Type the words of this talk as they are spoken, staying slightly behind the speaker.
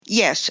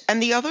Yes.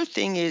 And the other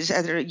thing is,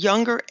 at a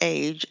younger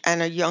age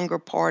and a younger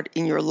part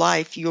in your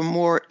life, you're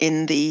more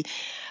in the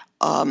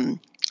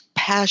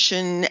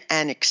passion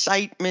and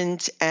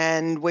excitement.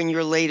 And when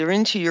you're later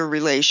into your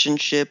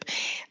relationship,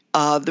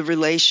 the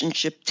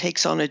relationship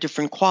takes on a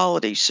different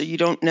quality. So you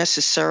don't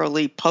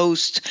necessarily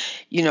post,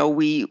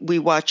 we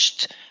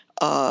watched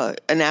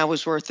an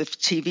hour's worth of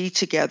TV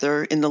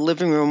together in the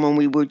living room, and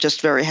we were just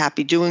very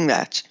happy doing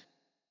that.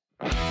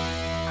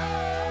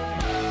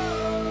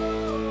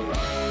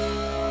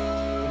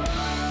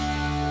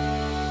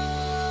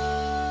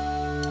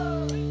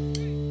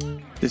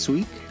 This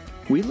week,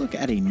 we look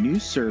at a new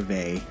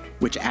survey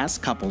which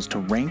asked couples to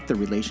rank their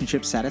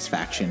relationship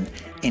satisfaction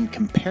and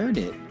compared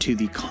it to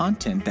the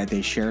content that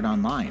they shared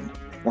online,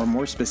 or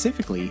more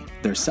specifically,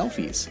 their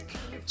selfies.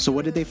 So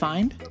what did they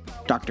find?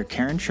 Dr.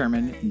 Karen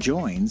Sherman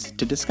joins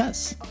to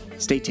discuss.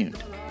 Stay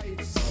tuned.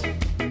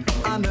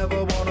 I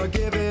never wanna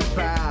give it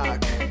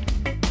back,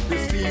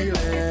 this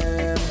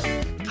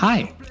feeling.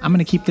 Hi, I'm going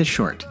to keep this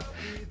short.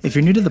 If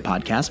you're new to the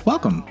podcast,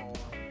 welcome.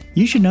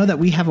 You should know that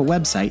we have a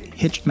website,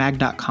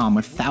 hitchedmag.com,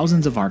 with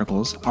thousands of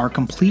articles, our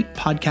complete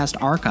podcast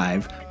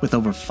archive with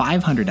over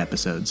 500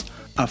 episodes,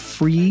 a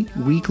free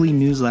weekly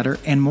newsletter,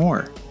 and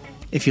more.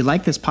 If you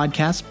like this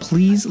podcast,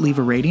 please leave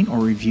a rating or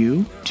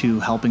review to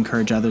help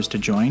encourage others to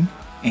join.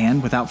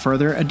 And without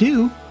further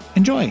ado,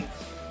 enjoy.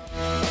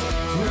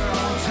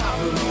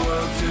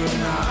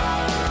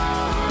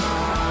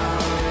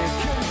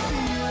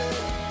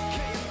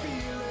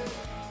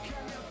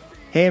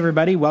 Hey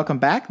everybody, welcome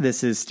back.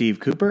 This is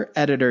Steve Cooper,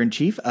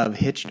 editor-in-chief of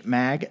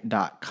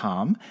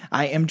hitchedmag.com.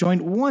 I am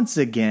joined once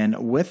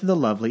again with the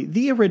lovely,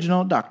 the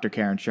original Dr.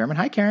 Karen Sherman.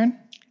 Hi, Karen.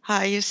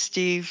 Hi,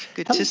 Steve.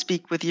 Good Hello. To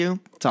speak with you.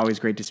 It's always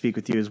great to speak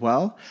with you as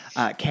well.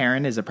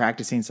 Karen is a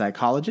practicing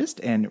psychologist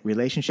in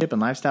relationship and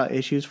lifestyle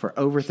issues for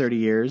over 30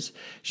 years.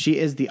 She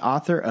is the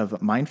author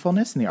of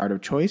Mindfulness and the Art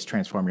of Choice,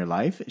 Transform Your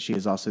Life. She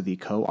is also the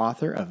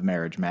co-author of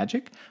Marriage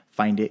Magic,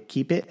 Find It,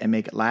 Keep It, and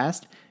Make It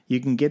Last. You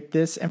can get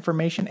this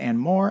information and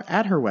more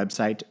at her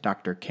website,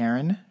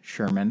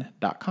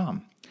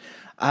 drkarensherman.com.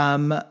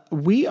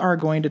 We are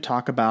going to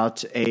talk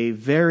about a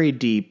very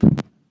deep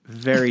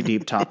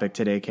topic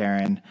today,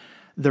 Karen.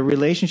 The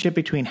relationship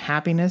between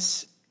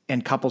happiness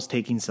and couples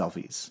taking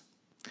selfies.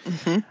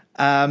 Mm-hmm.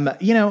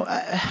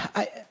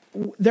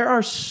 There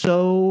are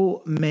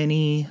so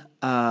many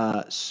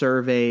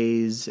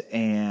surveys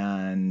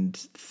and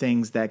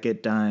things that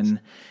get done.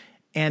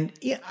 And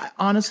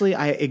honestly,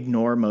 I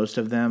ignore most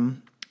of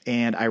them.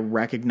 And I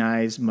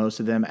recognize most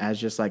of them as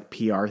just like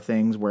PR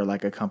things where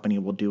like a company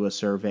will do a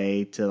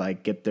survey to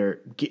like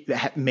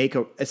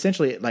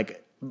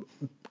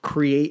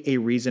create a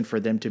reason for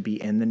them to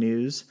be in the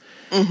news.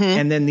 Mm-hmm.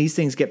 And then these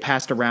things get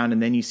passed around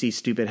and then you see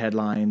stupid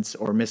headlines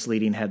or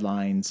misleading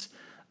headlines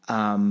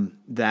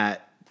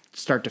that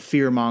start to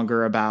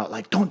fearmonger about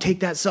like, don't take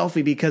that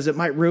selfie because it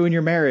might ruin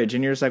your marriage.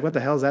 And you're just like, what the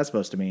hell is that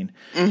supposed to mean?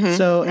 Mm-hmm.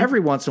 So every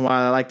once in a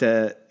while I like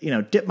to,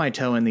 dip my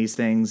toe in these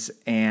things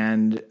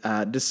and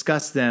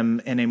discuss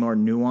them in a more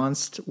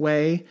nuanced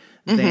way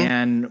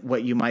than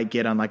what you might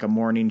get on like a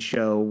morning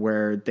show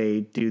where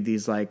they do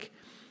these like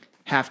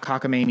half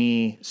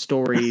cockamamie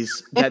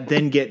stories that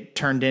then get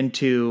turned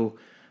into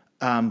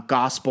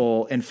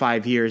gospel in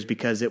 5 years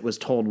because it was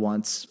told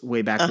once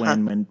way back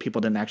when people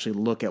didn't actually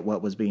look at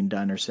what was being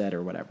done or said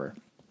or whatever.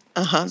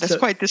 That's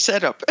quite the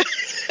setup.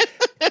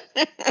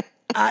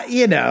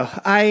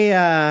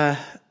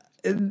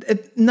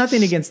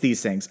 Nothing against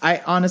these things.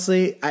 I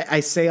honestly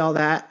say all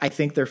that. I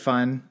think they're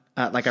fun.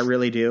 Like I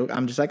really do.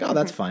 I'm just like, oh,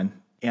 that's fun.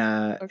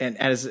 Okay. And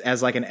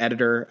as like an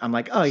editor, I'm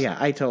like, oh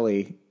yeah,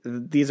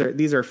 these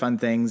are fun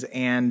things.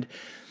 And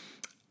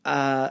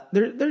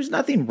there's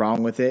nothing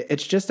wrong with it.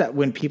 It's just that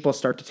when people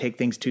start to take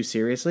things too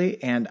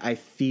seriously, and I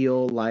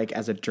feel like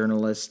as a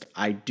journalist,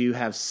 I do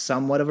have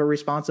somewhat of a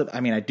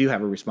I do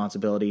have a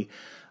responsibility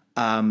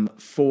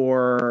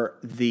for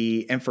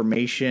the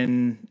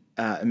information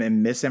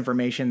and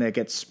misinformation that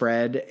gets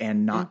spread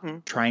and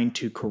not trying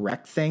to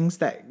correct things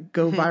that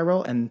go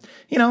viral. And,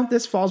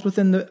 this falls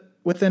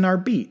within our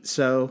beat.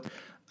 So,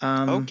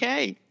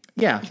 okay.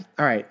 Yeah.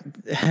 All right.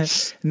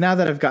 Now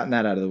that I've gotten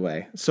that out of the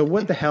way. So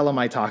what the hell am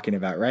I talking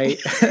about, right?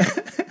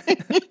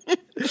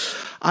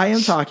 I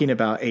am talking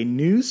about a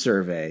new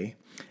survey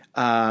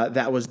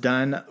that was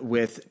done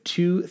with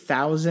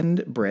 2,000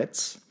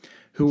 Brits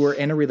who were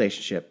in a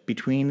relationship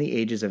between the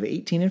ages of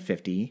 18 and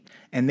 50,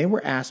 and they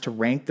were asked to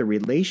rank the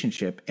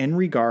relationship in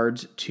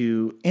regards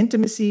to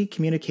intimacy,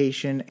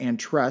 communication, and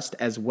trust,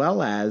 as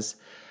well as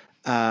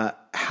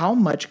how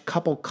much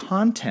couple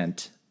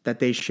content that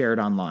they shared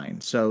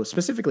online. So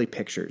specifically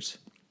pictures.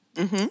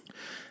 Mm-hmm.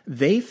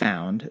 They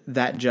found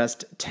that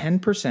just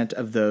 10%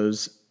 of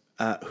those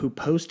who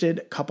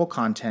posted couple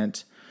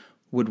content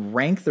would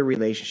rank the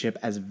relationship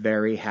as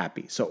very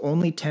happy. So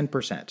only 10%.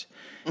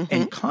 Mm-hmm.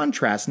 In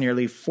contrast,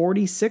 nearly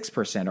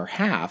 46% or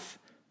half,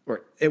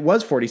 or it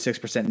was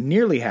 46%,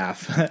 nearly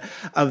half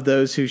of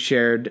those who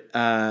shared,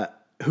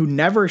 who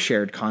never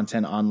shared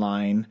content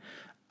online,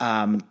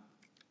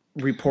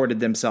 reported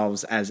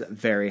themselves as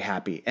very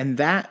happy. And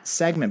that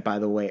segment, by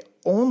the way,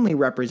 only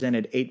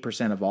represented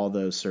 8% of all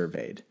those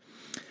surveyed.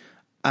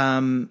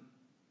 I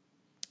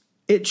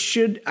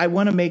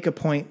want to make a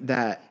point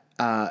that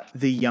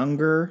the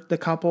younger the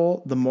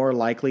couple, the more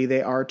likely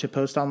they are to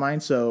post online.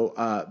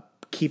 So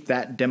keep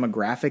that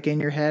demographic in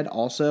your head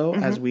also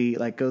as we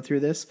go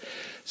through this.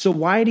 So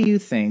why do you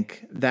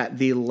think that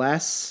the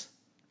less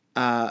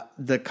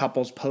the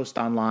couples post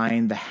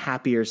online, the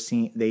happier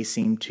they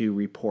seem to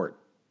report?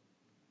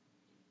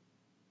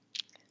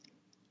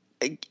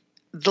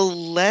 The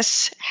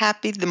less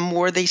happy, the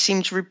more they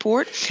seem to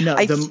report. No,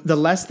 the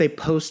less they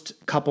post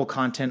couple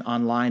content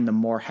online, the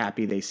more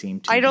happy they seem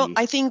to be.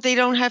 I think they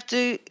don't have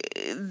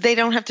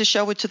to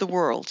show it to the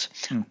world.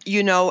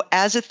 You know,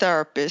 as a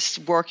therapist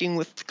working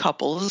with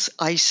couples,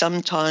 I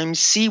sometimes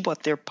see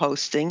what they're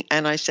posting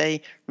and I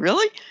say,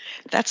 really?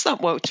 That's not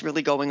what's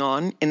really going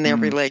on in their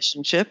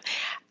relationship.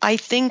 I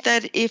think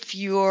that if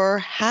you're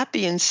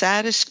happy and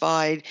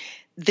satisfied,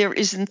 there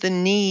isn't the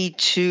need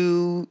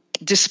to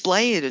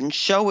display it and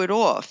show it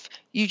off.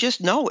 You just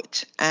know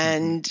it.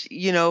 And,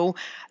 you know,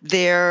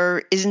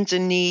 there isn't a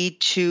need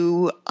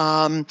to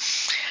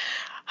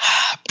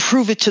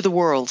prove it to the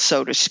world,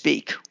 so to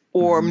speak,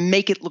 or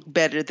make it look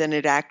better than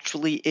it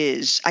actually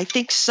is. I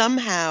think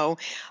somehow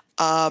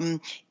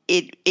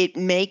it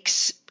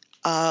makes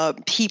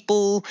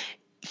people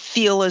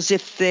feel as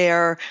if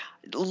they're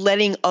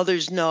letting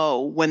others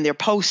know when they're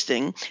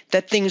posting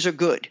that things are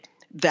good,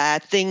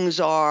 that things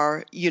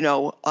are, you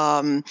know,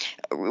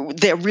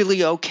 they're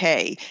really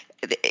okay.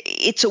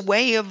 It's a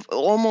way of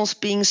almost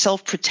being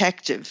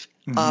self-protective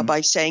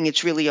by saying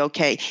it's really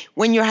okay.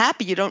 When you're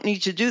happy, you don't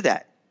need to do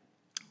that.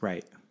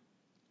 Right.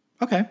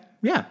 Okay.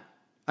 Yeah.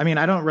 I mean,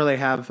 I don't really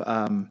have,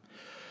 I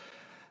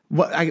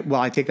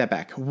take that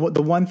back.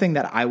 The one thing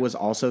that I was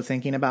also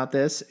thinking about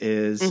this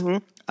is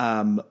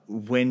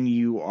when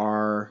you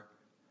are,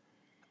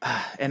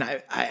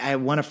 and I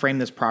want to frame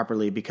this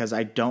properly because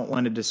I don't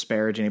want to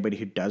disparage anybody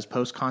who does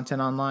post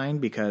content online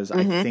because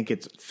I think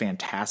it's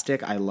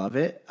fantastic. I love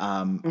it.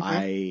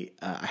 I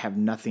have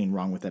nothing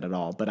wrong with it at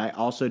all. But I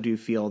also do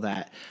feel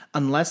that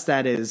unless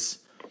that is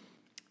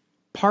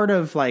part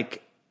of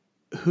like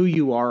who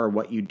you are or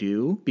what you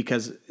do,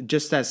 because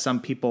just as some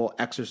people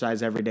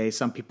exercise every day,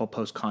 some people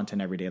post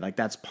content every day. Like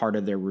that's part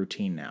of their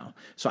routine now.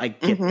 So I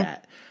get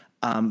that.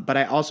 But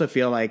I also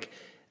feel like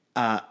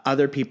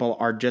other people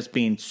are just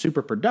being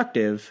super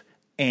productive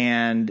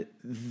and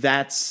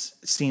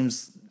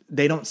seems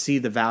they don't see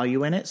the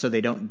value in it. So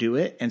they don't do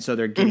it. And so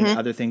they're getting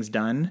other things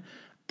done.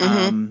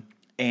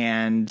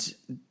 And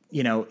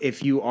you know,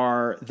 if you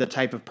are the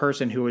type of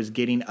person who is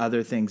getting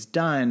other things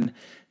done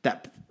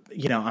that,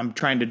 you know, I'm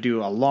trying to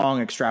do a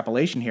long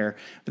extrapolation here,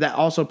 but that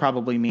also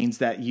probably means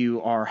that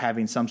you are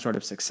having some sort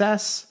of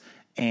success.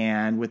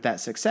 And with that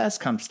success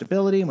comes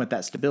stability, and with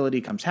that stability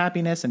comes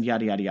happiness, and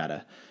yada, yada,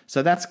 yada.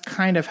 So that's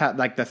kind of how,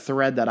 like the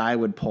thread that I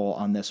would pull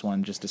on this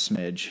one, just a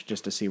smidge,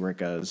 just to see where it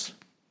goes.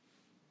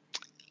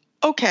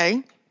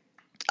 Okay.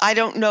 I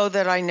don't know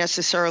that I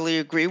necessarily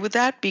agree with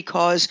that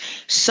because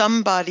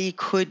somebody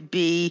could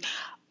be,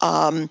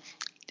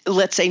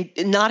 let's say,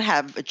 not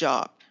have a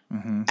job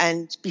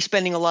and be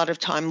spending a lot of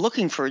time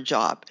looking for a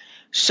job.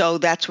 So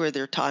that's where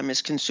their time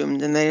is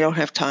consumed and they don't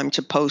have time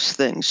to post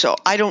things. So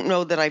I don't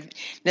know that I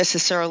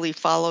necessarily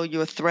follow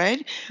your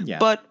thread,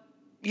 but,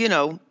 you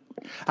know,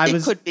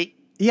 it could be.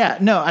 Yeah,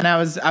 no. And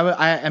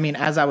I mean,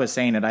 as I was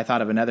saying it, I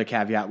thought of another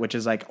caveat, which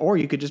is like, or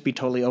you could just be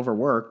totally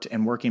overworked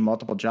and working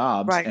multiple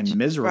jobs and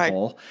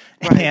miserable.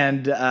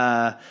 And,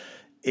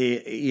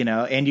 you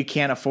know, and you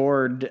can't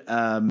afford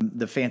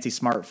the fancy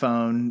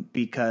smartphone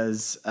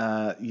because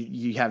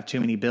you have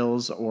too many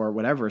bills or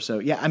whatever. So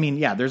yeah, I mean,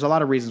 yeah, there's a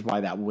lot of reasons why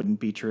that wouldn't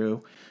be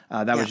true.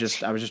 I was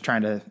just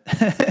trying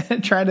to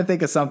trying to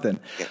think of something.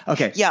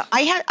 Okay. Yeah,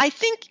 I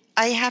think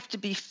I have to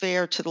be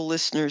fair to the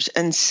listeners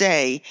and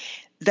say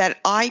that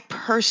I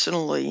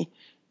personally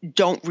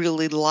don't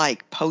really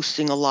like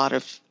posting a lot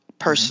of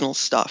personal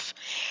stuff,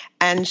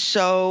 and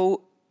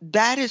so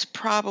that is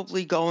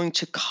probably going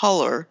to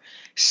color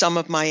some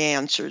of my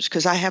answers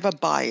because I have a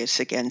bias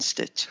against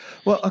it.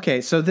 Well,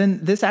 okay. So then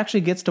this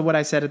actually gets to what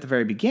I said at the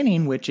very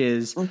beginning, which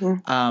is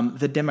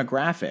the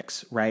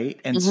demographics, right?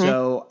 And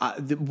so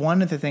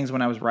one of the things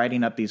when I was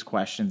writing up these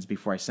questions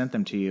before I sent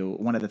them to you,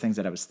 one of the things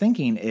that I was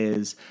thinking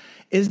is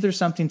there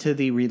something to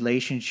the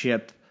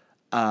relationship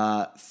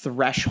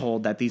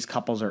threshold that these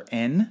couples are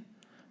in?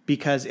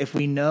 Because if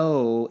we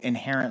know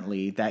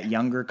inherently that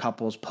younger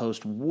couples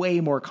post way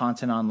more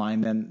content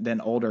online than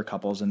older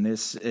couples, and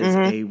this is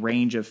a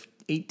range of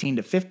 18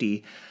 to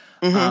 50,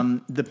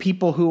 the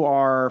people who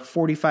are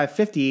 45,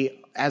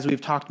 50, as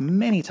we've talked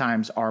many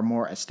times, are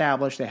more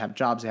established. They have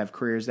jobs, they have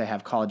careers, they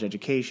have college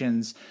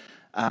educations,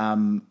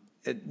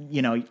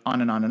 you know,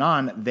 on and on and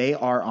on. They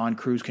are on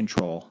cruise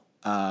control.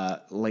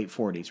 Late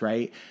 40s,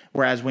 right?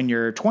 Whereas when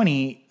you're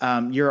 20,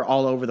 you're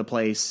all over the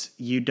place.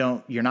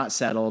 You're not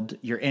settled.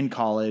 You're in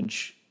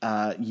college.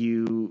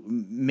 you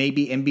may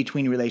be in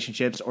between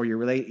relationships or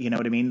you know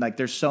what I mean? Like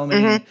there's so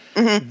many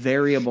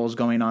variables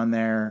going on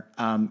there.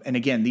 And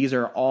again, these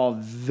are all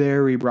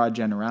very broad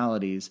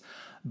generalities,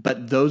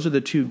 but those are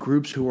the two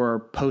groups who are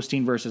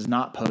posting versus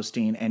not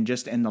posting. And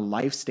just in the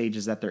life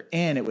stages that they're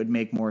in, it would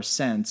make more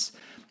sense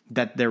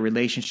that their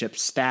relationship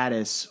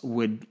status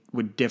would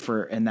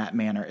differ in that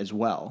manner as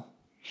well.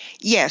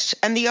 Yes.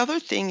 And the other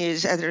thing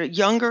is at a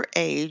younger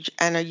age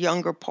and a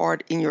younger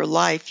part in your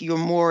life, you're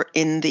more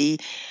in the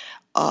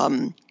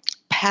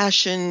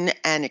passion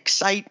and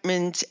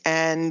excitement.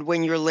 And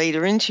when you're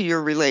later into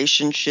your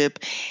relationship,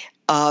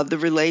 the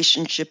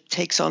relationship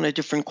takes on a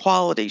different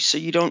quality. So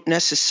you don't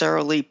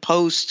necessarily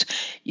post,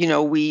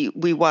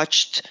 we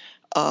watched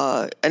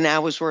an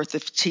hour's worth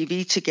of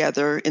TV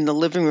together in the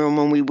living room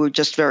and we were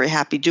just very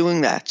happy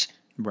doing that.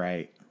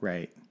 Right.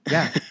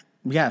 Yeah.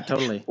 Yeah,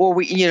 totally. Or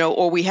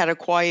we had a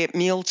quiet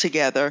meal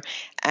together,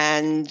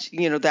 and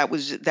that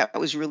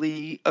was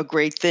really a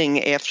great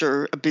thing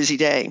after a busy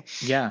day.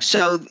 Yeah.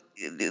 So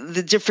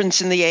the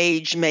difference in the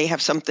age may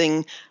have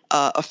something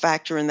a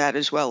factor in that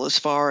as well, as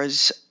far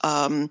as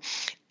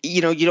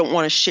you don't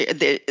want to share.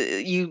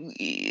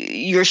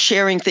 You're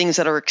sharing things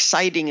that are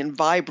exciting and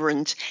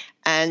vibrant,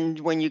 and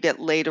when you get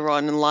later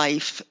on in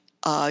life,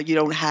 you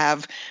don't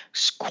have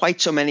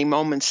quite so many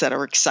moments that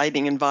are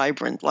exciting and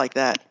vibrant like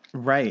that.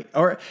 Right.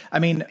 Or, I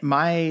mean,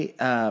 my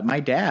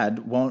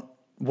dad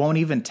won't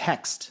even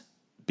text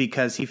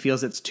because he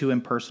feels it's too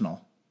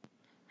impersonal.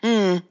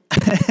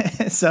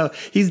 So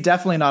he's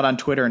definitely not on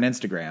Twitter and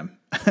Instagram.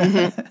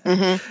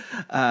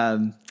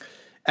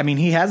 I mean,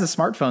 he has a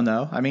smartphone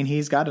though. I mean,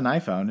 he's got an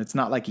iPhone. It's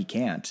not like he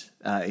can't,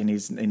 and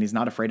he's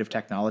not afraid of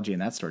technology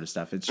and that sort of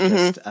stuff. It's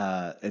just,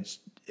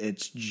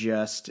 it's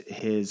just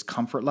his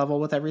comfort level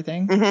with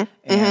everything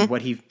and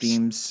what he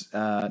deems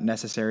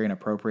necessary and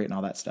appropriate and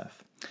all that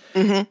stuff.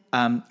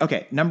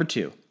 Okay, number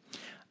 2.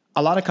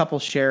 A lot of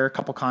couples share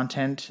couple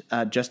content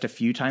just a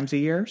few times a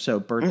year, so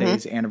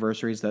birthdays,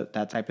 anniversaries,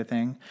 that type of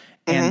thing.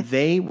 And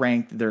they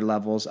ranked their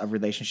levels of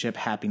relationship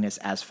happiness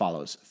as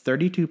follows.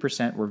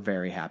 32% were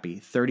very happy,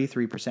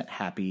 33%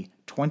 happy,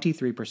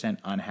 23%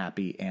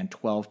 unhappy, and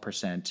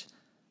 12%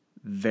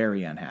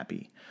 very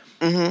unhappy.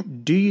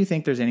 Do you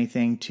think there's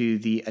anything to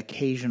the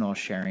occasional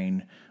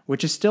sharing,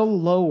 which is still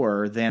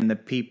lower than the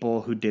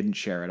people who didn't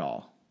share at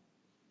all?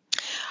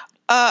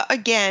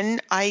 Again,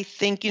 I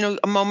think, a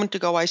moment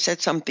ago I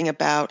said something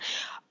about,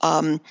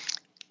 you're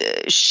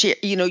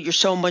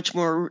so much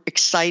more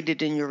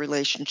excited in your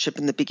relationship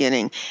in the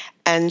beginning.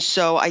 And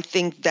so I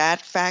think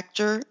that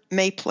factor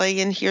may play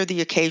in here,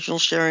 the occasional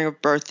sharing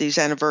of birthdays,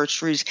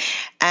 anniversaries.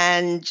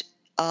 And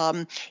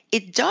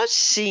it does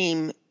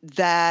seem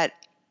that,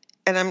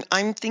 and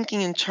I'm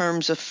thinking in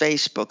terms of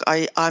Facebook.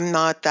 I'm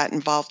not that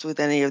involved with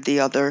any of the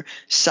other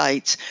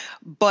sites,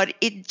 but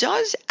it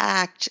does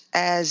act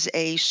as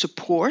a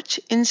support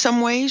in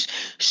some ways.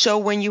 So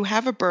when you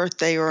have a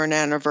birthday or an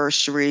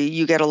anniversary,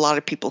 you get a lot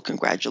of people,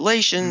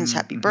 congratulations,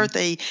 happy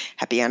birthday,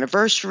 happy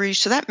anniversary.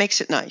 So that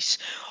makes it nice.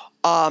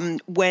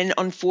 When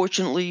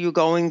unfortunately you're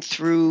going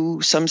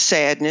through some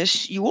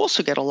sadness, you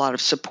also get a lot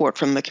of support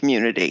from the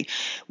community,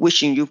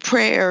 wishing you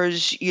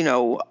prayers,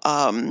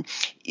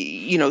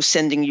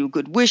 sending you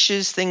good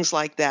wishes, things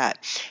like that.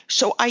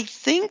 So I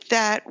think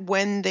that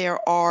when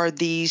there are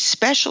these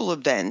special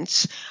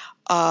events,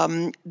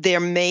 there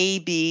may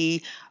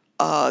be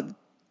a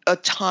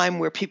time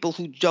where people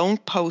who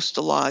don't post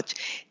a lot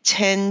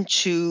tend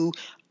to,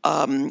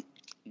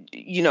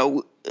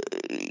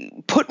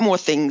 put more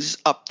things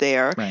up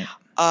there, right.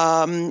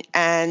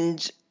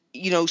 And,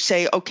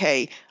 say,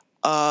 okay,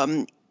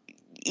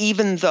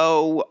 even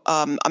though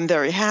I'm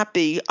very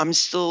happy, I'm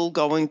still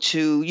going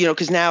to,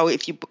 because now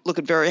if you look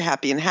at very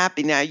happy and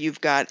happy, now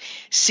you've got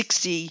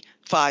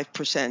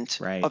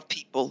 65% right. of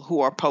people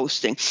who are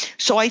posting.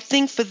 So I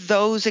think for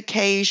those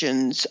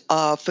occasions,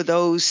 for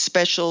those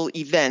special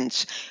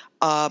events,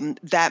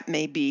 that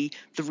may be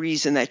the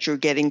reason that you're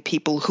getting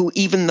people who,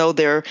 even though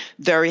they're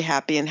very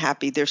happy and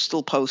happy, they're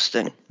still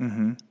posting.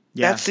 Mm-hmm.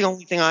 Yeah. That's the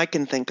only thing I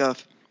can think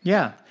of.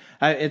 Yeah.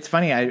 It's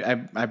funny. I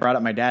brought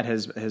up my dad.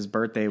 His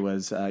birthday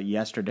was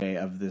yesterday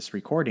of this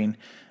recording.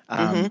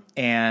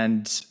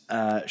 And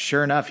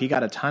sure enough, he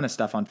got a ton of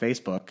stuff on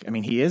Facebook. I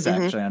mean, he is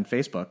actually on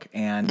Facebook,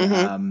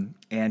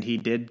 and he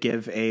did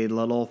give a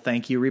little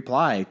thank you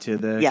reply to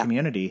the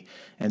community.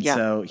 And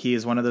so he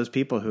is one of those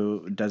people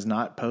who does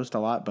not post a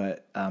lot,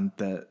 but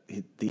the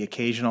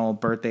occasional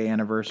birthday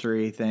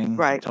anniversary thing,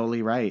 right.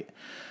 Totally right.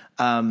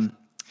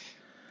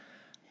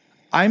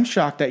 I'm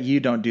shocked that you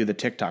don't do the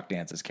TikTok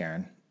dances,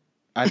 Karen.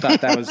 I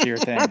thought that was your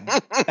thing.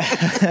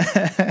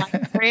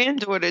 My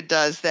granddaughter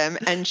does them,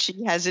 and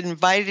she has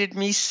invited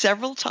me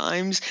several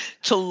times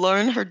to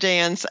learn her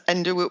dance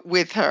and do it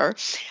with her.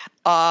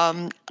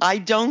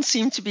 I don't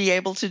seem to be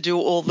able to do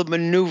all the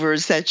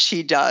maneuvers that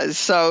she does,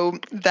 so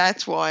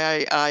that's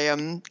why I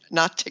am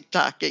not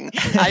TikToking.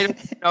 I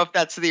don't know if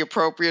that's the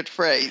appropriate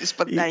phrase,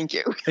 but thank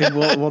you.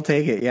 We'll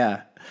take it,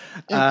 yeah.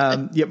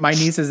 Yeah, my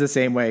niece is the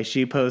same way.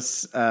 She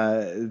posts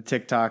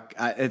TikTok.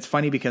 It's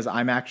funny because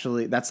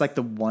that's like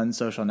the one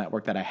social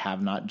network that I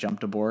have not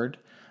jumped aboard.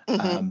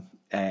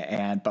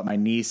 But my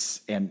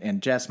niece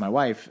and Jess, my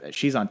wife,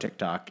 she's on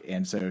TikTok,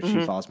 and so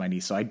she follows my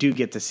niece. So I do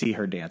get to see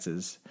her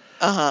dances.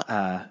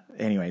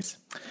 Anyways,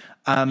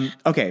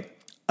 okay.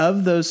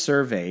 Of those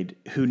surveyed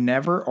who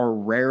never or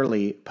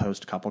rarely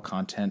post couple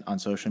content on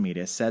social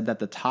media said that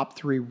the top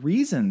 3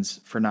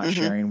 reasons for not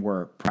sharing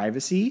were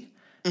privacy,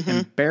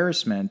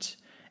 embarrassment,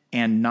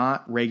 and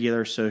not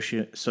regular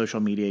social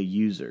media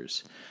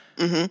users.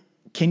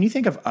 Can you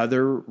think of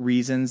other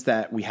reasons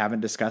that we haven't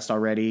discussed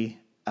already,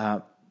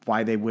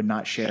 why they would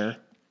not share?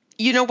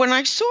 When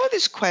I saw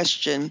this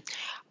question,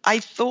 I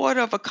thought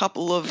of a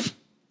couple of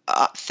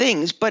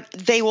things, but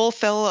they all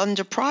fell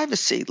under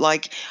privacy.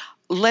 Like,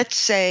 let's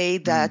say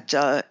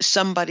that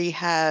somebody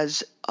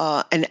has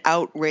an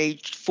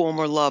outraged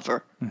former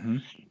lover,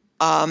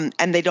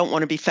 and they don't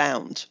want to be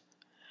found.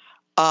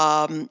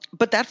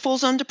 But that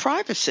falls under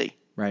privacy.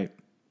 Right.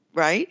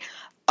 Right?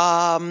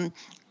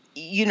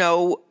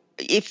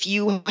 If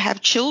you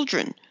have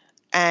children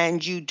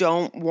and you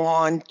don't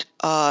want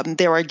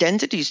their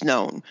identities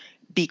known,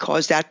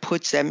 because that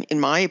puts them, in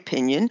my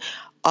opinion,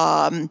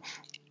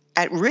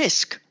 at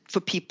risk for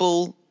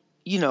people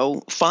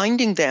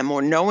finding them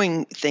or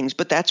knowing things,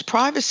 but that's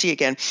privacy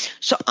again.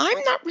 So I'm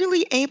not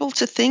really able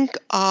to think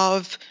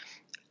of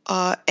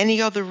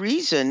any other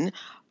reason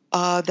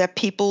that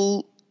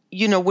people,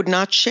 would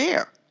not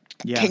share.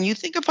 Yeah. Can you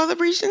think of other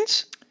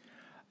reasons?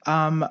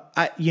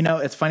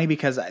 It's funny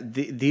because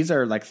these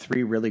are like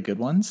 3 really good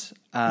ones.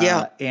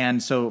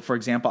 And so, for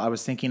example, I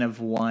was thinking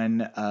of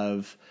one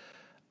of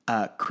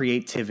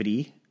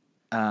creativity.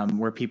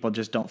 Where people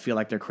just don't feel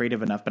like they're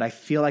creative enough, but I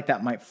feel like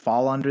that might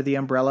fall under the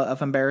umbrella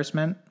of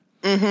embarrassment.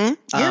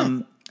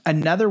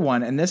 Another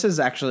one, and this is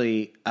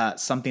actually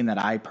something that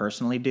I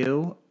personally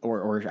do,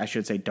 or I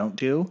should say don't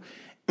do,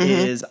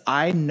 is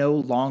I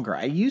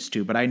used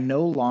to, but I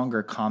no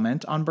longer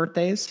comment on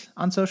birthdays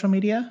on social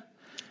media.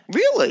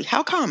 Really?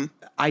 How come?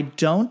 I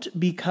don't,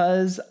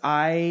 because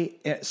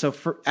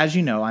as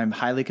you know, I'm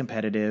highly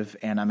competitive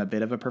and I'm a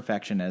bit of a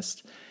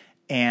perfectionist.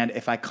 And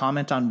if I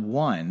comment on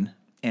one,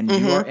 and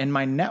you are in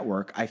my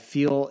network, I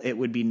feel it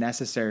would be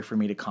necessary for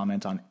me to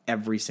comment on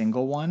every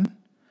single one.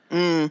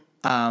 And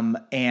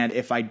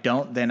if I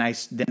don't, then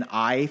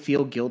I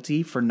feel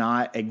guilty for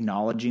not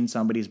acknowledging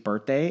somebody's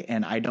birthday,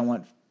 and I don't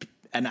want.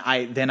 And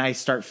I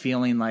start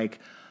feeling like,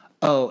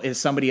 oh, is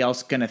somebody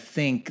else going to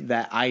think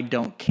that I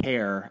don't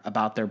care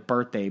about their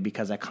birthday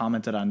because I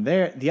commented on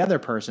the other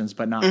person's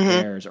but not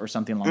theirs, or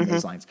something along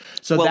those lines.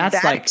 So that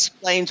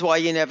explains why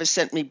you never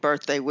sent me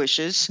birthday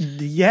wishes.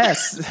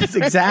 Yes,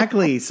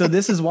 exactly. So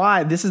this is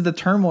the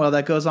turmoil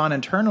that goes on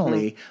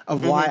internally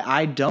of why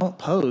I don't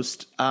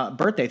post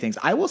birthday things.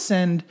 I will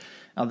send,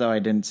 although I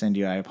didn't send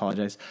you, I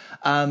apologize,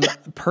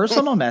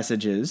 personal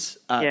messages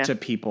to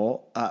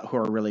people who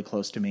are really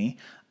close to me.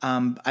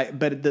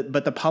 But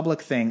the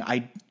public thing,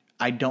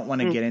 I don't want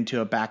to get into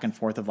a back and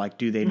forth of like,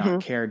 do they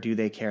not care? Do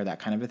they care? That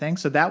kind of a thing.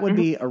 So that would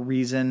be a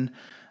reason,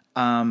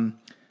 the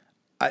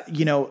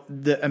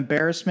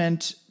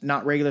embarrassment,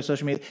 not regular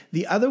social media.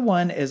 The other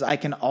one is I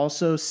can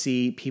also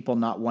see people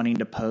not wanting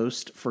to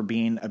post for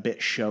being a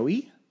bit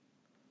showy.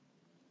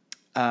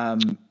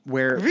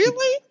 Where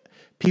really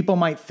people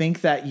might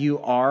think that you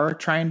are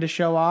trying to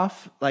show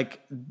off, like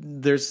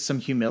there's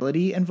some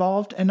humility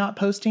involved in not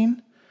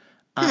posting.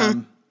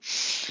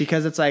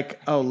 Because it's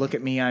like, oh, look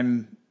at me.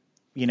 I'm,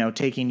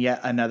 taking yet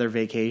another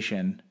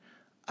vacation.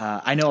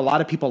 I know a lot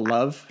of people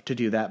love to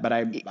do that, but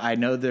I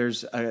know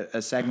there's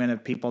a segment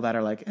of people that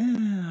are like,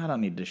 I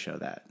don't need to show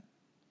that.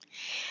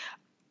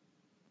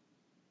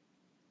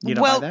 You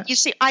don't buy that? You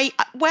see, I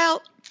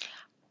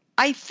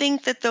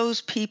think that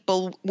those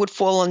people would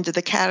fall under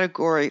the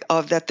category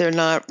of that they're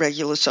not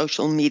regular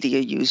social media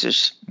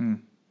users.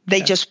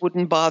 They just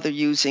wouldn't bother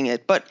using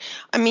it. But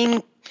I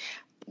mean,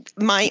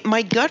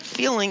 my gut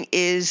feeling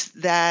is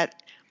that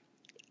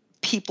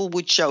people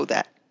would show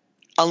that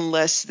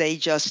unless they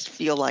just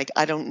feel like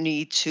I don't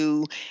need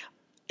to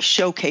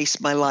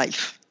showcase my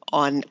life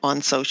on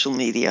social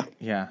media.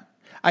 Yeah.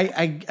 I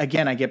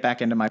get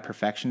back into my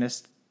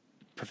perfectionism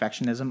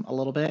a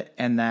little bit,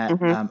 and that,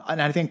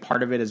 and I think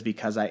part of it is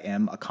because I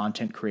am a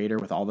content creator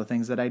with all the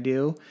things that I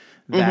do,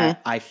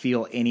 that I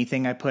feel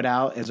anything I put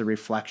out is a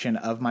reflection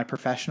of my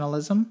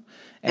professionalism.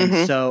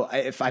 And so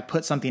if I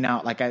put something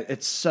out, like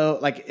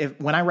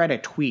when I write a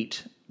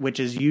tweet, which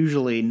is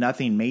usually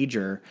nothing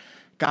major,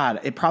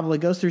 God, it probably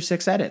goes through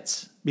 6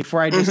 edits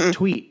before I just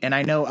tweet. And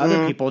I know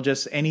other people,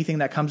 just anything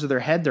that comes to their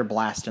head, they're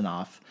blasting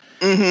off.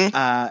 So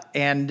I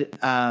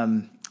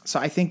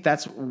think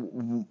that's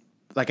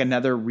like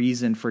another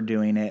reason for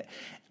doing it.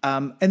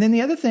 And then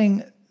the other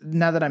thing,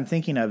 now that I'm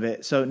thinking of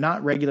it, so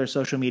not regular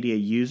social media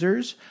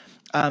users,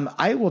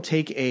 I will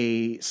take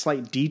a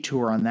slight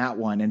detour on that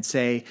one and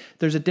say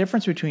there's a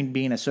difference between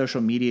being a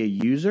social media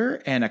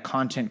user and a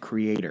content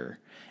creator.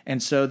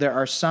 And so there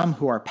are some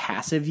who are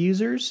passive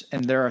users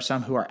and there are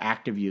some who are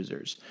active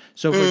users.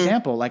 So for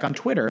example, like on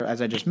Twitter,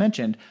 as I just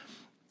mentioned,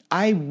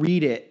 I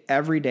read it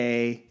every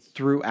day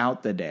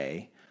throughout the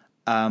day.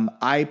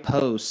 I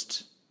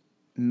post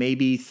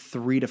maybe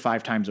 3 to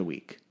 5 times a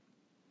week.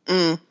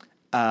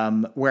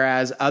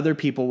 Whereas other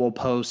people will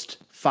post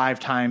 5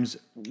 times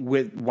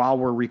while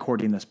we're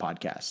recording this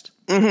podcast.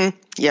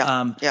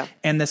 Yeah.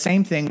 And the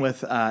same thing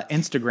with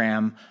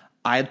Instagram.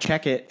 I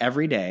check it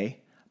every day,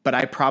 but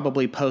I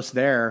probably post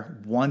there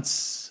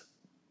once,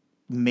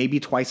 maybe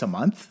twice a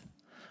month.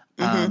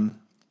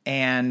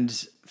 And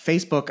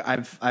Facebook,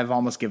 I've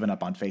almost given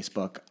up on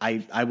Facebook.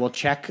 I will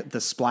check the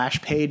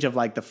splash page of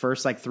like the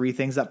first like 3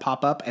 things that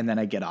pop up, and then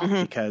I get off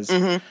because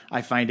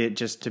I find it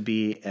just to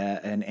be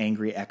an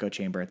angry echo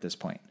chamber at this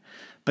point.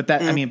 But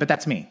but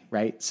that's me,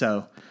 right?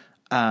 So,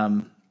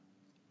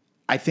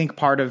 I think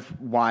part of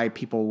why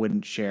people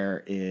wouldn't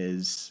share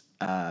is,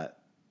 it's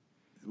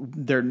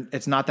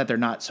not that they're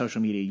not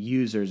social media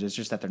users. It's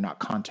just that they're not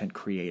content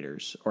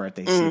creators, or if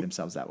they see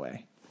themselves that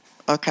way.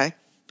 Okay.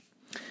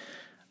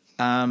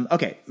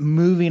 Okay,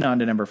 moving on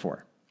to number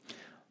 4.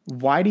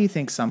 Why do you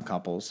think some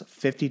couples,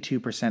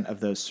 52%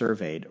 of those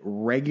surveyed,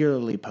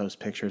 regularly post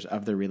pictures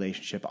of their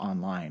relationship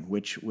online,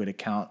 which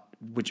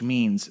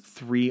means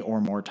 3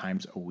 or more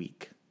times a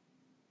week?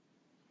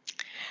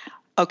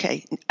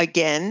 Okay.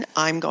 Again,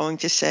 I'm going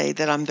to say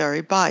that I'm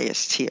very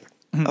biased here.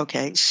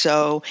 Okay.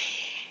 So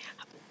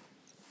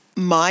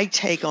my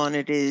take on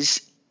it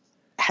is,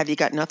 have you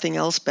got nothing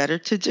else better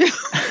to do?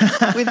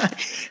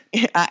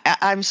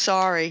 I'm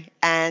sorry.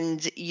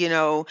 And,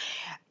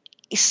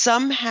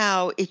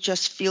 somehow it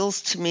just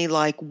feels to me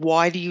like,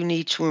 why do you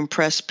need to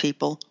impress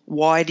people?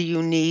 Why do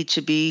you need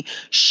to be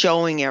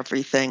showing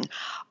everything?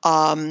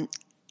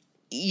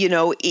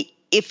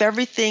 If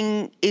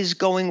everything is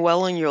going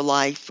well in your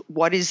life,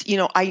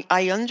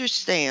 I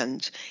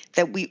understand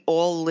that we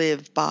all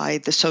live by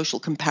the social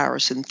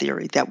comparison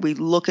theory, that we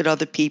look at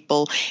other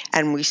people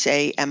and we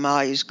say, am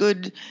I as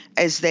good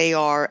as they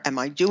are? Am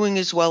I doing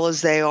as well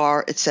as they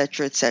are? Et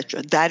cetera, et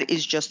cetera. That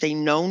is just a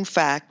known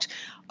fact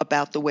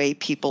about the way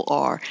people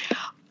are.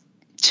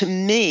 To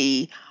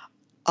me,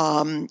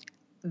 the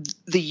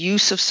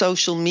use of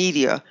social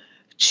media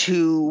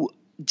to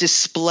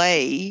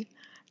display,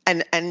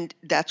 and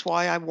that's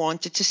why I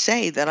wanted to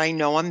say that I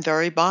know I'm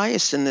very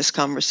biased in this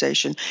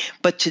conversation,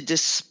 but to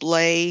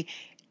display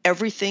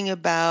everything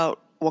about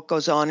what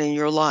goes on in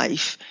your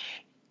life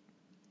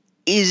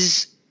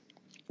is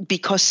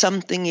because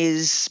something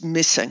is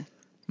missing.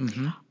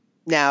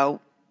 Now,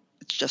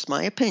 it's just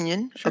my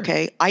opinion. Sure.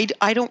 Okay.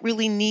 I don't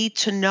really need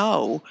to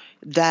know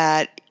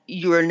that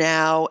you're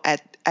now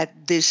at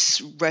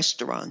this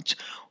restaurant,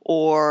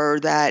 or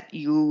that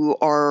you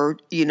are,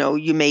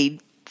 you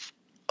made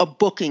a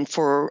booking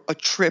for a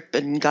trip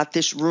and got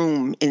this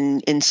room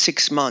in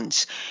 6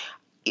 months.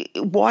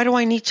 Why do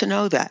I need to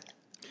know that?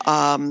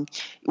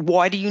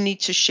 Why do you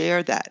need to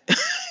share that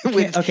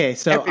with Okay,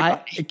 so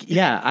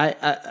everybody?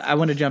 I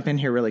want to jump in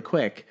here really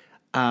quick.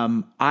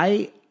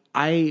 I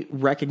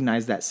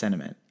recognize that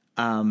sentiment.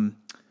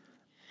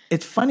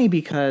 It's funny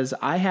because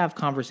I have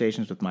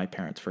conversations with my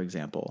parents, for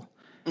example,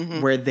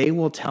 where they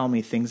will tell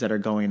me things that are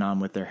going on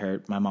with their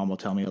hair. My mom will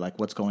tell me like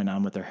what's going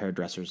on with their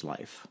hairdresser's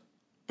life,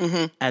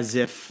 as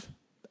if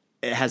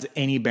it has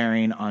any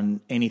bearing on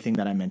anything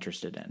that I'm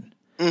interested in.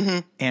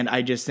 And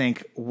I just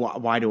think,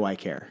 why do I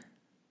care?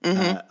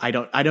 I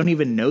don't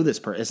even know this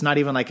person. It's not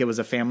even like it was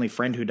a family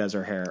friend who does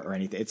her hair or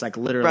anything. It's like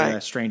literally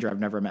a stranger I've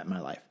never met in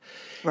my life.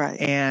 Right.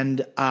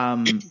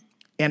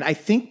 And I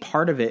think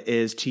part of it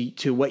is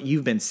to what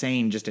you've been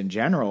saying just in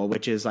general,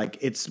 which is like,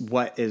 it's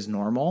what is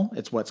normal.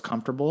 It's what's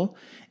comfortable.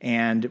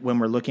 And when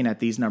we're looking at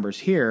these numbers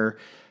here,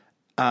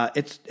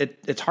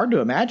 it's hard to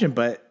imagine,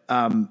 but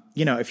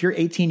if you're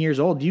 18 years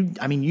old,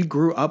 you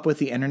grew up with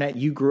the internet,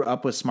 you grew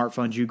up with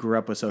smartphones, you grew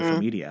up with social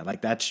media.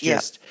 Like that's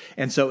just,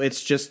 and so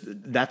it's just,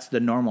 that's the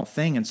normal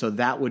thing. And so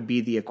that would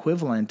be the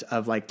equivalent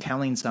of like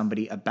telling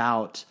somebody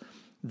about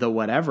the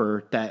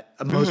whatever that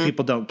most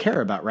people don't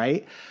care about.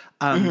 Right.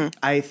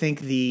 I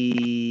think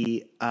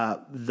the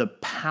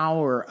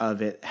power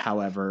of it,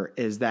 however,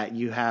 is that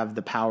you have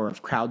the power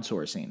of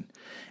crowdsourcing.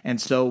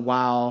 And so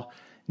while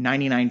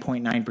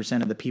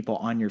 99.9% of the people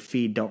on your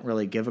feed don't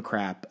really give a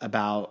crap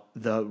about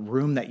the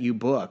room that you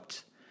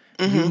booked,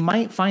 you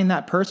might find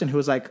that person who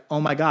was like,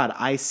 oh my God,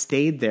 I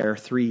stayed there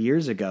 3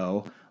 years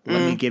ago.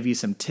 Let me give you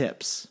some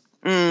tips.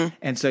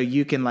 And so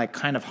you can like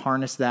kind of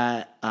harness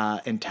that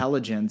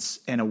intelligence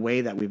in a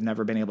way that we've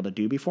never been able to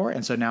do before.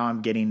 And so now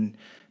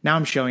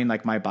I'm showing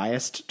like my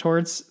bias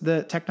towards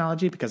the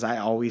technology, because I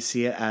always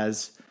see it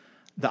as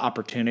the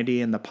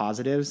opportunity and the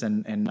positives,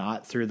 and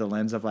not through the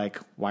lens of like,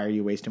 why are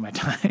you wasting my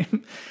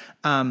time?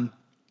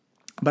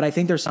 But I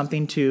think there's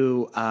something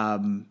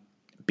to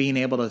being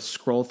able to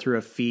scroll through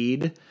a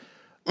feed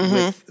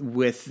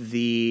with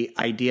the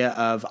idea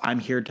of I'm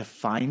here to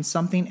find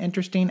something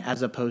interesting,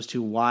 as opposed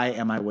to why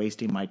am I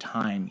wasting my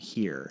time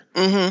here?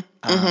 And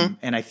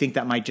I think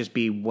that might just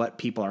be what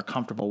people are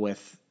comfortable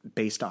with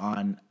based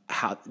on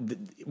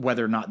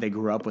whether or not they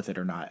grew up with it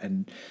or not,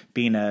 and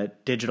being a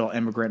digital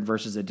immigrant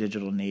versus a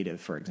digital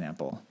native, for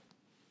example.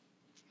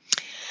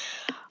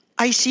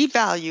 I see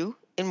value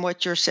in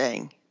what you're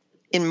saying.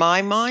 in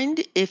my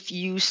mind, if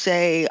you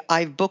say,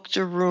 I've booked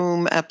a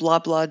room at blah,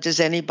 blah, does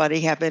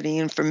anybody have any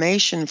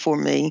information for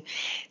me?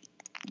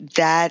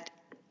 That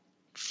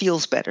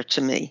feels better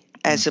to me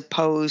as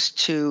opposed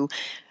to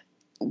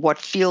what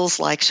feels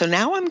like, so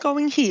now I'm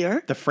going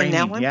here. The framing,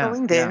 and now I'm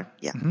going there.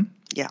 Yeah. Mm-hmm.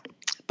 Yeah.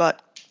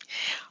 But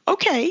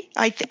okay,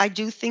 I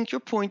do think your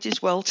point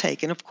is well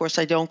taken. Of course,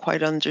 I don't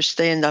quite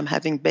understand. I'm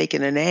having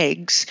bacon and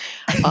eggs.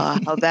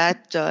 How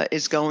that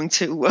is going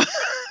to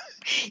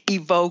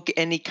evoke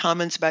any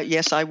comments about,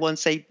 yes, I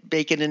once ate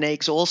bacon and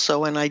eggs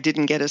also, and I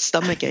didn't get a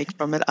stomach ache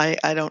from it.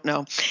 I don't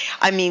know.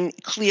 I mean,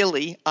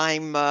 clearly,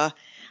 I'm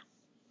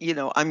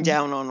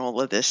down on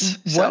all of this.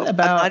 So What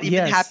about, I'm not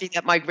even happy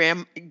that my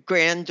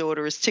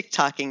granddaughter is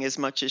TikToking as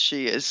much as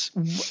she is.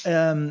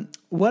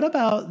 What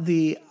about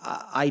the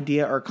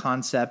idea or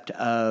concept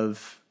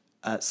of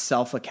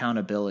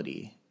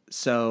self-accountability?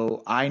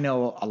 So I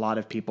know a lot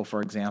of people,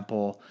 for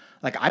example,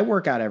 like I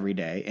work out every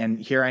day, and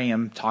here I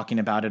am talking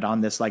about it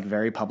on this like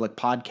very public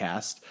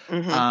podcast.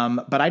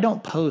 But I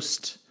don't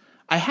post.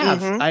 I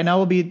have, and I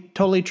will be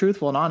totally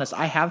truthful and honest.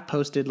 I have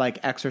posted like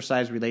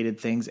exercise related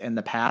things in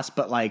the past,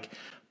 but like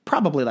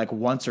probably like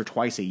once or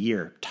twice a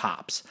year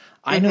tops.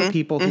 I know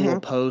people who will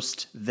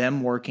post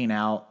them working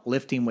out,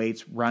 lifting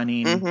weights,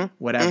 running,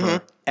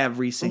 whatever,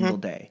 every single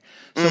day.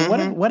 So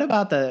what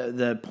about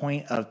the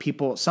point of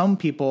people, some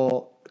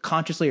people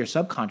consciously or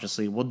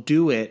subconsciously will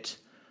do it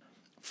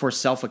for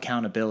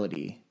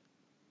self-accountability?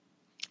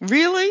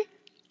 Really?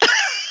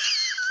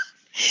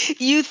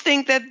 You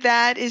think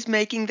that is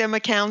making them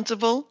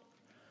accountable?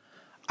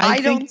 I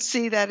don't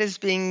see that as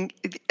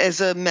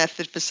a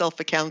method for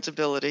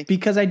self-accountability.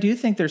 Because I do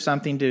think there's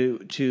something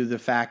to the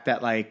fact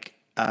that like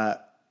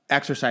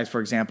exercise,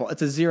 for example,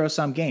 it's a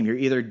zero-sum game. You're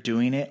either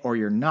doing it or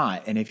you're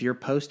not. And if you're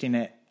posting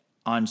it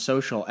on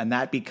social and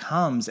that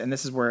becomes, and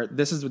this is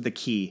the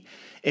key,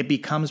 it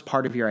becomes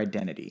part of your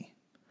identity.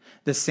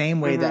 The same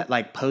way that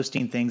like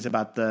posting things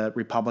about the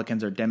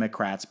Republicans or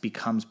Democrats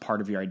becomes part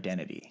of your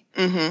identity.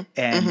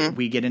 And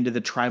we get into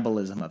the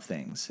tribalism of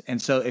things.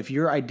 And so if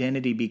your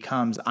identity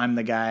becomes, I'm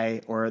the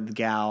guy or the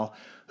gal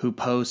who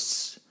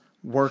posts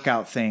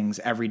workout things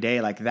every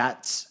day, like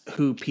that's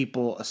who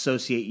people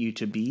associate you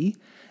to be.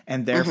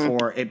 And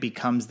therefore it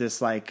becomes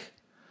this like,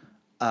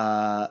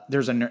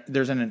 there's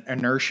an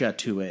inertia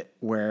to it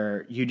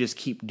where you just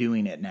keep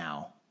doing it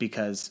now,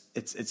 because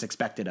it's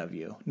expected of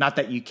you. Not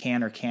that you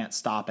can or can't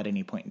stop at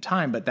any point in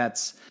time, but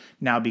that's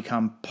now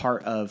become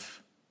part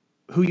of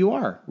who you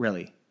are,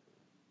 really.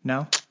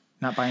 No?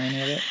 Not buying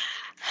any of it?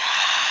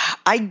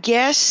 I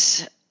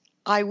guess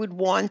I would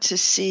want to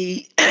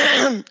see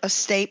a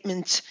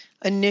statement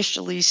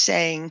initially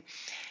saying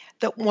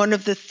that one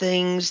of the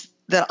things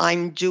that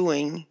I'm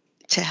doing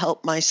to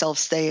help myself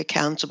stay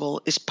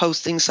accountable is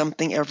posting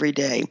something every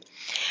day.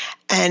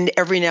 And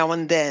every now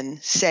and then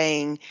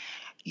saying,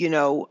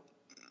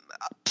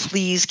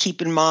 please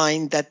keep in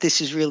mind that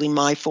this is really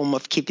my form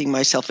of keeping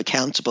myself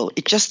accountable.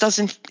 It just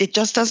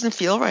doesn't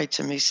feel right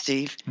to me,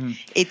 Steve.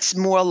 It's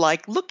more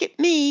like, look at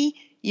me,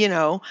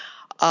 look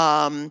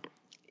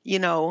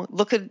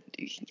at,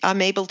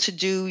 I'm able to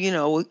do,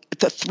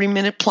 the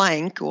 3-minute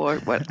plank or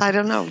what, I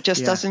don't know,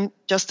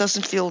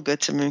 doesn't feel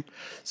good to me.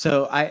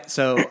 So I've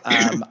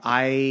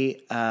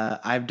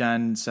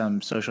done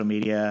some social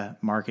media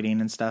marketing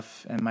and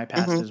stuff in my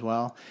past as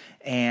well.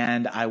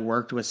 And I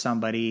worked with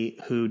somebody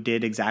who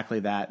did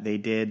exactly that. They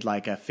did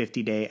like a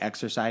 50-day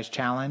exercise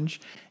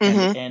challenge,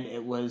 and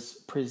it was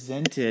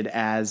presented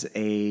as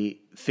a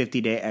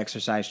 50-day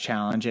exercise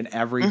challenge. And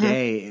every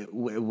day it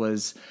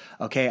was,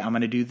 okay, I'm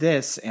going to do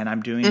this, and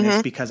I'm doing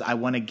this because I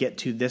want to get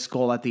to this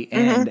goal at the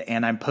end,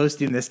 and I'm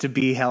posting this to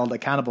be held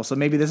accountable. So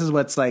maybe this is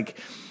what's like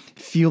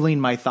fueling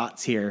my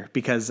thoughts here,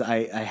 because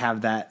I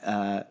have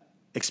that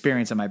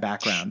experience in my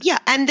background. Yeah,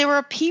 and there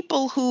are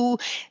people who,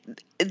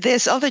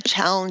 there's other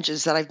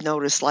challenges that I've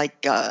noticed,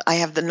 like I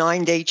have the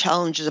 9-day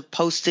challenges of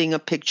posting a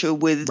picture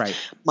with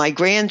my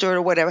granddaughter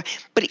or whatever,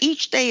 but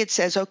each day it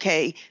says,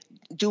 okay,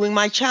 doing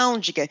my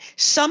challenge again.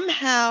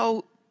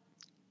 Somehow,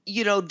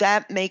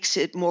 that makes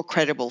it more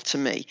credible to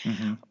me.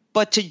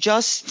 But to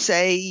just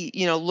say,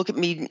 look at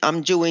me,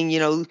 I'm doing,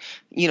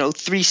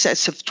 3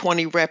 sets of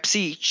 20 reps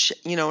each,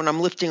 and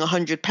I'm lifting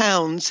 100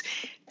 pounds,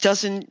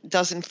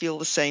 doesn't feel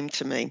the same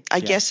to me.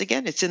 I guess,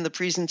 again, it's in the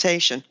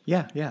presentation.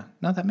 Yeah.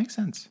 No, that makes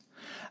sense.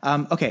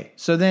 Okay.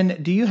 So then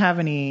do you have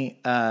any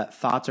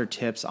thoughts or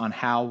tips on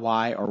how,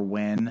 why, or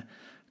when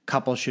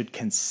couples should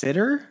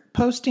consider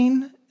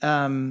posting,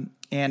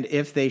 and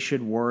if they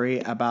should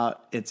worry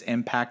about its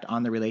impact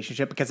on the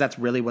relationship? Because that's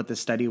really what the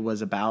study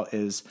was about,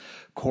 is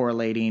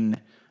correlating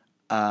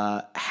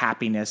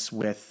happiness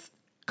with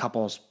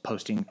couples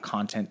posting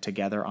content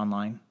together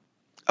online.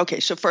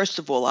 Okay, so first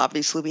of all,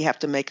 obviously we have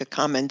to make a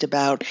comment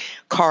about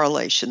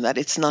correlation, that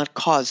it's not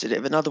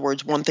causative. In other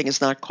words, one thing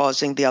is not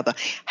causing the other.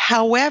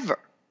 However,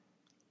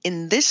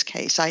 in this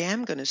case, I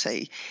am going to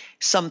say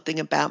something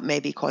about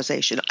maybe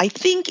causation. I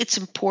think it's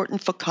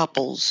important for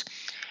couples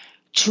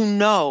to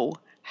know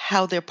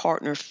how their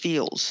partner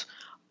feels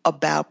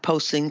about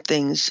posting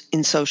things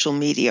in social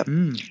media,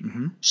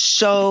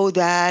 so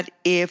that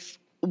if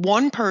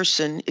one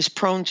person is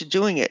prone to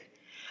doing it,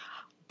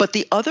 but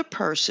the other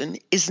person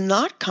is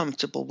not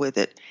comfortable with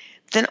it,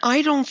 then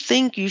I don't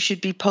think you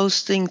should be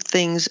posting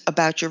things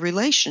about your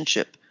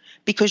relationship,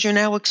 because you're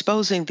now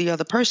exposing the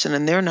other person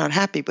and they're not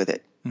happy with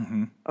it.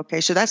 Mm-hmm.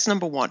 Okay, so that's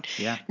number one.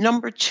 Yeah.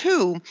 Number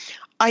two,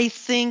 I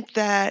think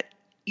that,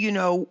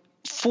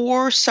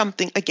 for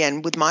something,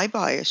 again, with my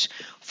bias,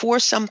 for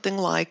something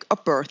like a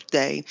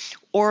birthday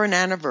or an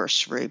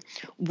anniversary,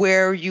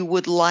 where you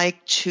would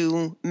like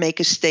to make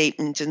a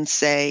statement and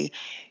say,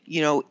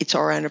 it's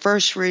our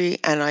anniversary,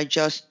 and I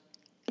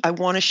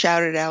want to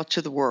shout it out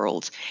to the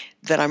world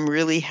that I'm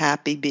really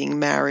happy being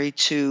married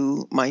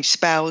to my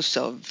spouse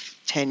of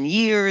 10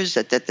 years,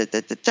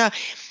 that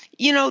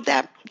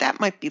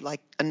might be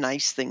like a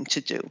nice thing to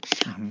do.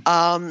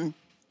 Mm-hmm.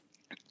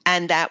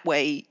 And that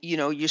way,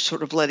 you're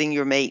sort of letting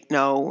your mate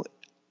know,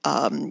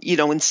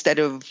 instead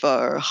of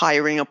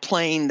hiring a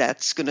plane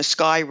that's going to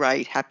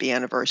skywrite happy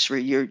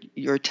anniversary,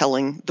 you're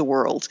telling the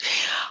world.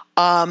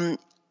 But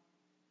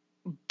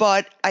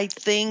I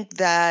think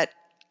that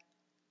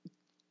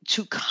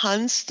to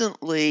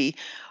constantly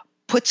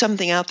put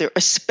something out there,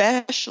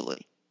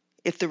 especially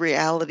if the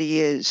reality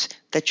is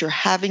that you're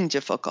having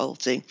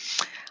difficulty,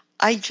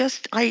 I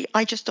just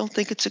don't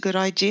think it's a good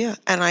idea.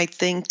 And I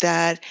think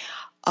that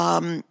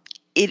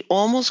it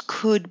almost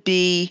could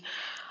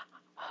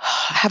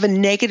have a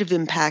negative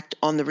impact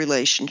on the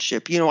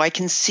relationship. I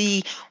can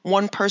see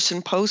one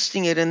person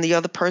posting it and the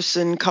other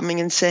person coming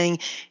and saying,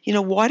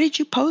 why did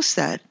you post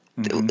that?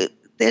 Mm-hmm.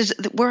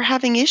 We're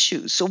having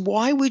issues. So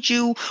why would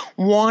you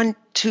want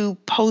to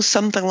post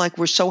something like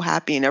we're so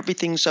happy and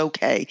everything's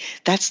okay?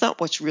 That's not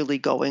what's really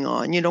going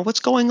on. What's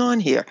going on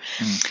here?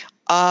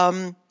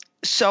 Mm.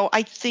 So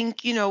I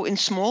think, in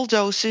small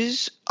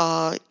doses,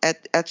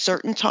 at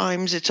certain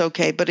times, it's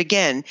okay. But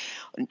again,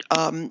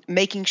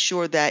 making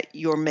sure that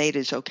your mate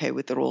is okay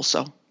with it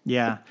also.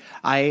 Yeah.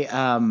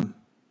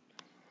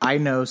 I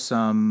know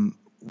some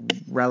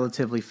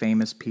relatively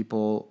famous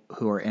people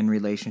who are in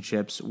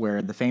relationships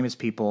where the famous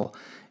people,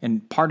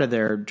 and part of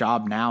their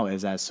job now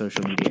is as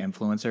social media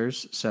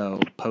influencers. So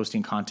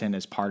posting content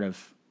is part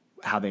of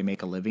how they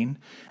make a living.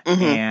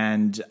 Mm-hmm.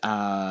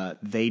 And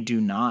they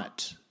do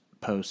not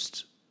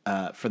post,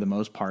 for the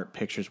most part,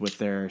 pictures with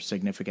their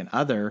significant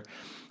other,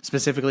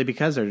 specifically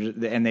because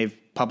they've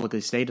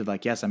publicly stated,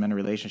 like, yes, I'm in a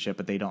relationship,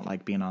 but they don't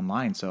like being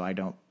online, so I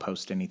don't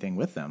post anything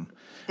with them.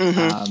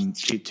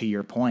 Mm-hmm. To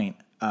your point.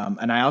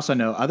 And I also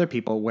know other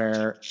people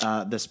where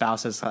the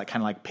spouse has kind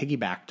of like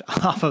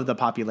piggybacked off of the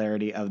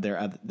popularity of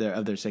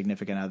their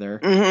significant other,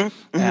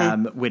 mm-hmm.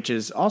 Mm-hmm. Which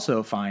is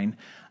also fine.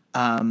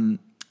 And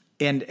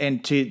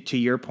to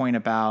your point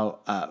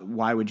about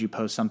why would you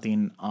post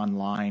something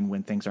online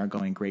when things aren't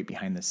going great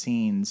behind the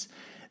scenes,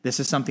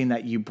 this is something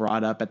that you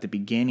brought up at the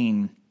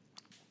beginning.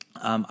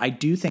 I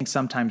do think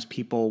sometimes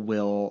people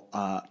will.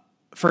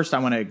 First, I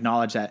want to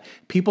acknowledge that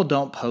people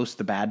don't post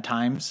the bad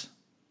times.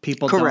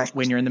 People Correct. Don't,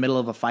 when you're in the middle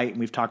of a fight, and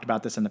we've talked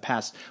about this in the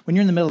past, when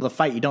you're in the middle of the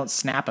fight, you don't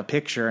snap a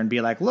picture and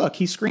be like, look,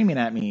 he's screaming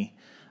at me.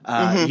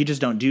 Mm-hmm. You just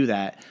don't do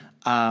that.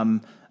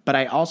 But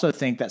I also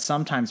think that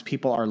sometimes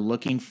people are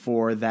looking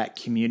for that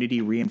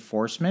community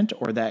reinforcement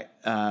or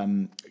that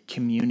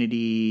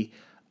community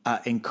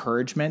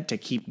encouragement to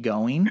keep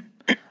going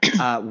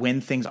when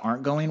things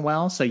aren't going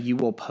well. So you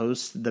will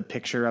post the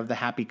picture of the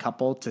happy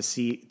couple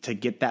to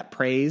get that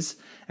praise.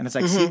 And it's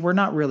like, mm-hmm. See, we're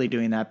not really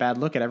doing that bad.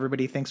 Look at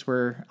everybody thinks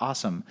we're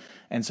awesome.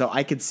 And so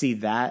I could see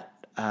that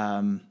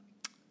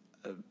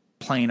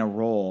playing a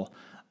role,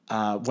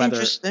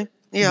 Interesting.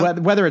 Yeah.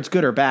 Whether it's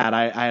good or bad,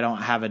 I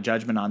don't have a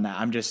judgment on that.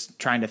 I'm just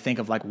trying to think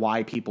of like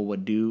why people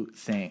would do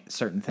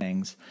certain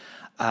things.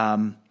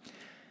 And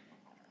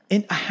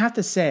I have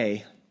to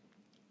say,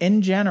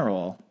 in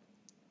general,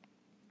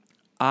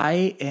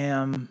 I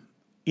am,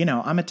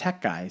 I'm a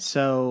tech guy,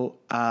 so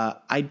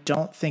I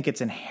don't think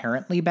it's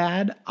inherently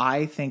bad.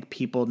 I think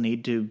people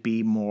need to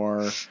be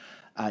more,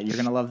 you're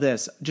going to love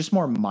this, just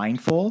more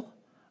mindful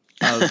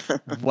of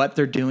what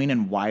they're doing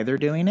and why they're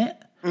doing it.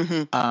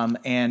 Mm-hmm.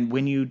 And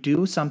when you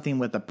do something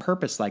with a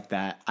purpose like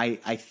that, I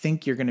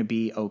think you're going to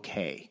be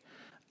okay.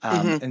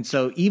 Mm-hmm. And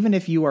so even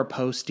if you are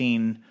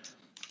posting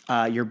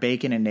your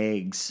bacon and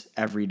eggs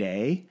every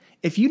day,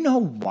 if you know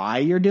why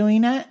you're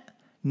doing it,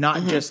 not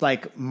mm-hmm. just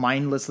like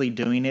mindlessly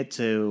doing it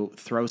to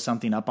throw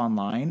something up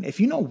online,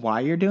 if you know why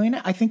you're doing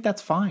it, I think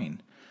that's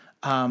fine.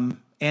 And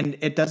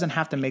it doesn't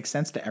have to make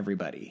sense to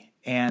everybody.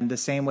 And the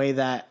same way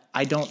that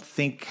I don't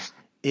think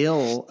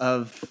ill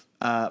of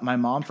my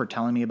mom for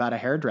telling me about a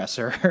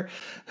hairdresser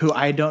who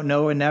I don't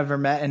know and never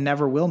met and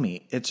never will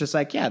meet. It's just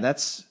like, yeah,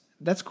 that's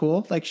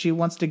cool. Like she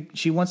wants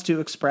to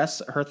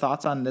express her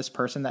thoughts on this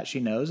person that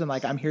she knows. And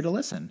like, I'm here to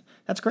listen.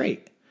 That's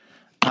great.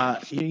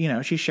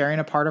 She's sharing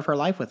a part of her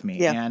life with me.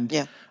 Yeah, and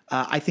yeah.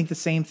 I think the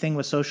same thing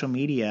with social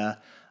media.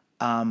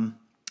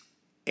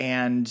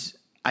 And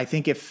I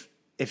think if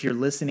you're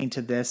listening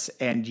to this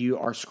and you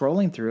are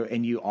scrolling through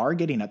and you are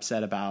getting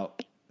upset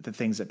about the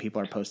things that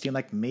people are posting,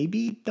 like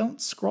maybe don't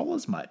scroll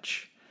as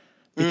much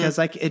because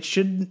like it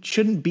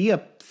shouldn't be a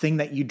thing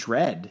that you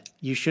dread.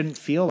 You shouldn't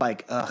feel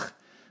like, ugh,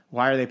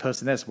 why are they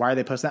posting this? Why are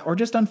they posting that? Or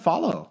just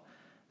unfollow.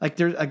 Like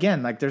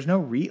there's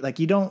no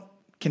you don't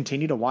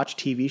continue to watch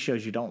TV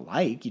shows you don't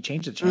like. You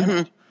change the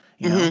channel,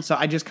 you know? So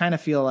I just kind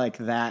of feel like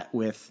that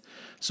with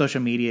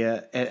social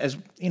media, as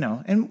you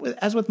know, and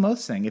as with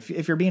most things,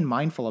 if you're being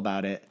mindful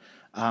about it,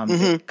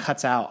 it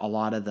cuts out a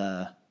lot of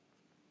the,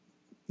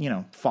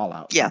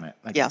 fallout from it,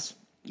 I guess.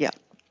 Yeah.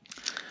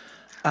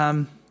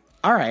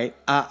 All right.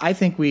 I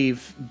think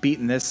we've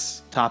beaten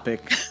this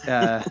topic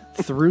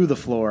through the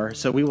floor,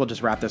 so we will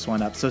just wrap this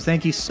one up. So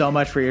thank you so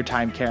much for your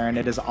time, Karen.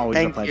 It is always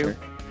a pleasure.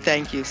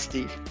 Thank you,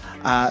 Steve.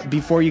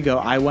 Before you go,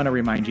 I want to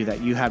remind you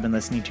that you have been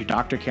listening to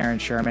Dr. Karen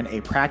Sherman,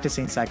 a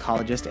practicing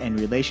psychologist in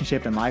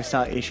relationship and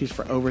lifestyle issues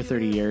for over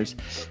 30 years.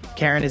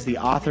 Karen is the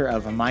author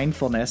of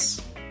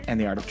Mindfulness and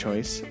the Art of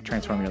Choice,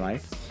 Transform Your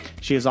Life.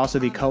 She is also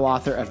the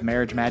co-author of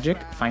Marriage Magic,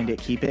 Find It,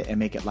 Keep It, and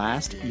Make It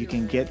Last. You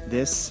can get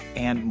this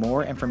and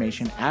more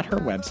information at her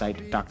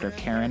website,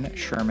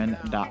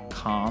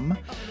 drkarensherman.com.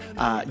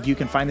 You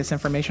can find this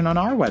information on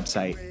our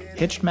website,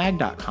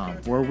 hitchedmag.com,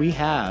 where we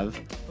have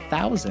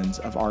thousands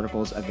of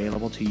articles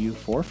available to you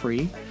for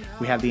free.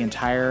 We have the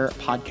entire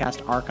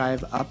podcast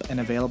archive up and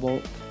available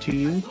to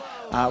you.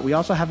 We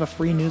also have a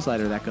free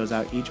newsletter that goes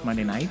out each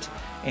Monday night.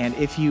 And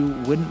if you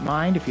wouldn't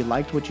mind, if you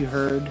liked what you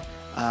heard,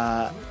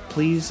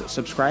 please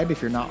subscribe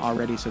if you're not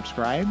already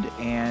subscribed.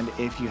 And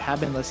if you have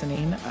been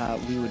listening,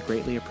 we would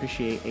greatly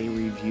appreciate a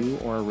review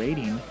or a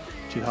rating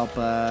to help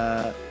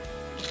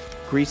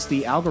grease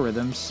the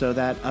algorithms so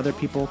that other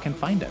people can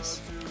find us.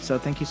 So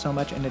thank you so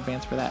much in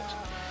advance for that.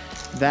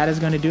 That is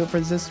going to do it for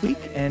this week.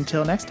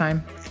 Until next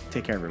time,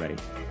 take care, everybody.